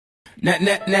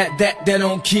That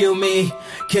don't kill me,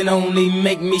 can only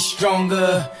make me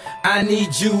stronger. I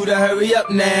need you to hurry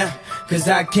up now, cause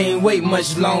I can't wait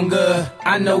much longer.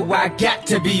 I know I got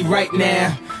to be right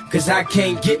now, cause I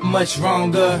can't get much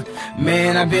wronger.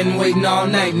 Man, I've been waiting all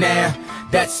night now,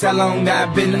 that's how long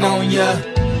I've been on ya.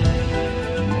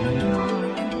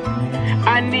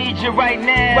 I need you right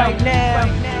now. Right now.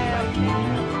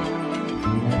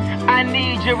 I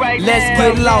need you right now. Let's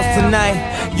get lost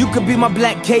tonight. You could be my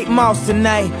black Kate Moss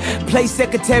tonight. Play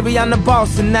secretary, I'm the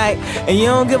boss tonight. And you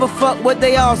don't give a fuck what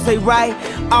they all say, right?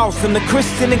 Awesome, the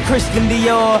Christian and Christian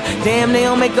Dior. Damn, they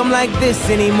don't make them like this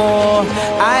anymore.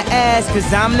 I ask,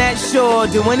 cause I'm not sure.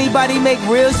 Do anybody make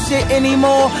real shit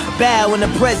anymore? Bow in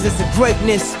the presence of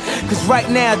greatness, cause right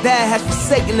now that has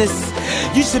forsaken us.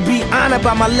 You should be honored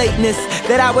by my lateness,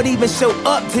 that I would even show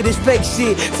up to this fake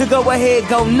shit. So go ahead,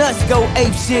 go nuts, go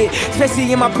ape shit.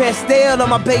 Especially in my pastel on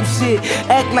my babe shit.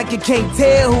 Act like you can't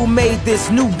tell who made this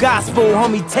new gospel.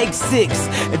 Homie, take 6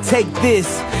 and take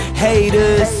this,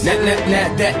 haters.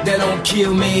 That don't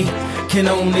kill me, can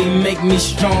only make me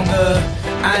stronger.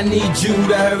 I need you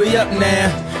to hurry up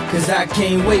now, cause I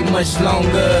can't wait much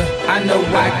longer. I know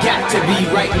I got to be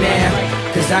right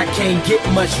now, cause I can't get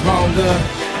much wronger.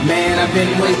 Man, I've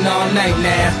been waiting all night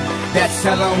now, that's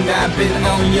how long I've been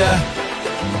on ya.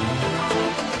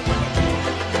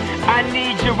 I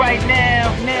need you right now.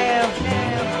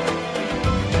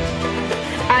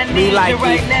 I need like you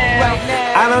right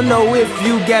now. I don't know if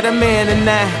you got a man or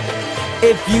not,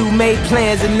 if you made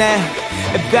plans or not,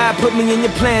 if God put me in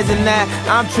your plans or not.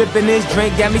 I'm tripping, this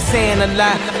drink got me saying a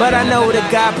lot, but I know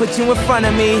that God put you in front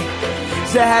of me.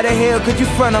 So how the hell could you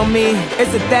front on me?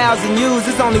 It's 1,000 yous,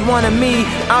 it's only one of me.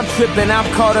 I'm tripping, I'm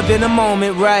caught up in the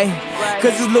moment, right?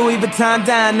 Cause it's Louis Vuitton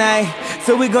dine night,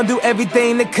 so we gon' do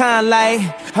everything the kind like.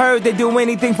 Heard they do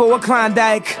anything for a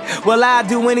Klondike, well I'll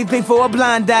do anything for a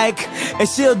blind dyke. And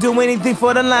she'll do anything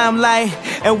for the limelight,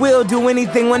 and we'll do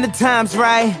anything when the time's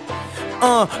right.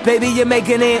 Baby, you're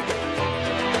making it.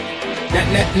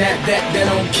 That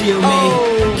don't kill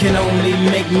me, can only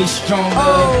make me stronger.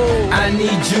 I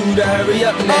need you to hurry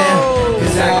up now,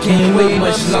 cause I can't wait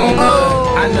much longer.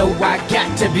 I know I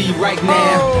got to be right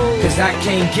now, cause I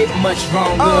can't get much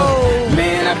wronger.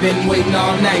 Man, I've been waiting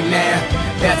all night now,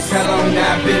 that's how long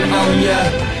I've been on ya.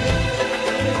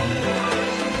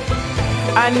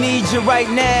 I need you right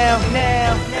now.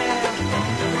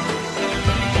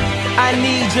 I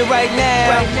need you right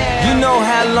now. You know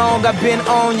how long I've been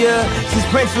on ya, since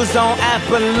Prince was on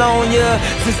Apollonia,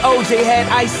 since OJ had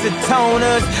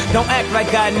isotoners. Don't act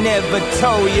like I never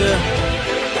told ya.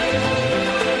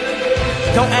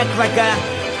 Don't act like I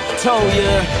told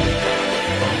ya.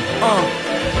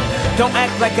 Don't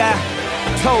act like I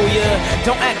told ya.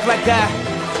 Don't act like I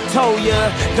told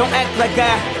ya. Don't act like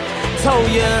I told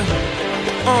ya.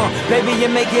 Baby, you're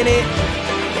making it.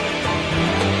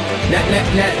 That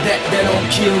don't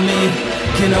kill me,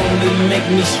 can only make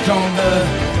me stronger.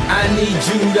 I need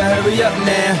you to hurry up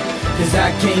now, cause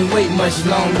I can't wait much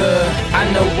longer. I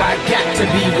know I got to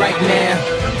be right now,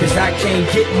 cause I can't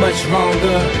get much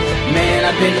wronger. Man,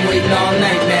 I've been waiting all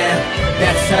night now,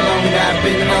 that's how long I've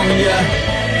been on ya.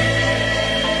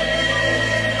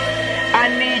 I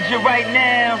need you right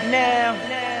now.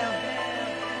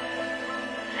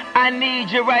 I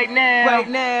need you right now.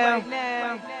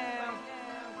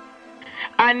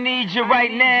 I need you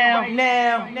right now.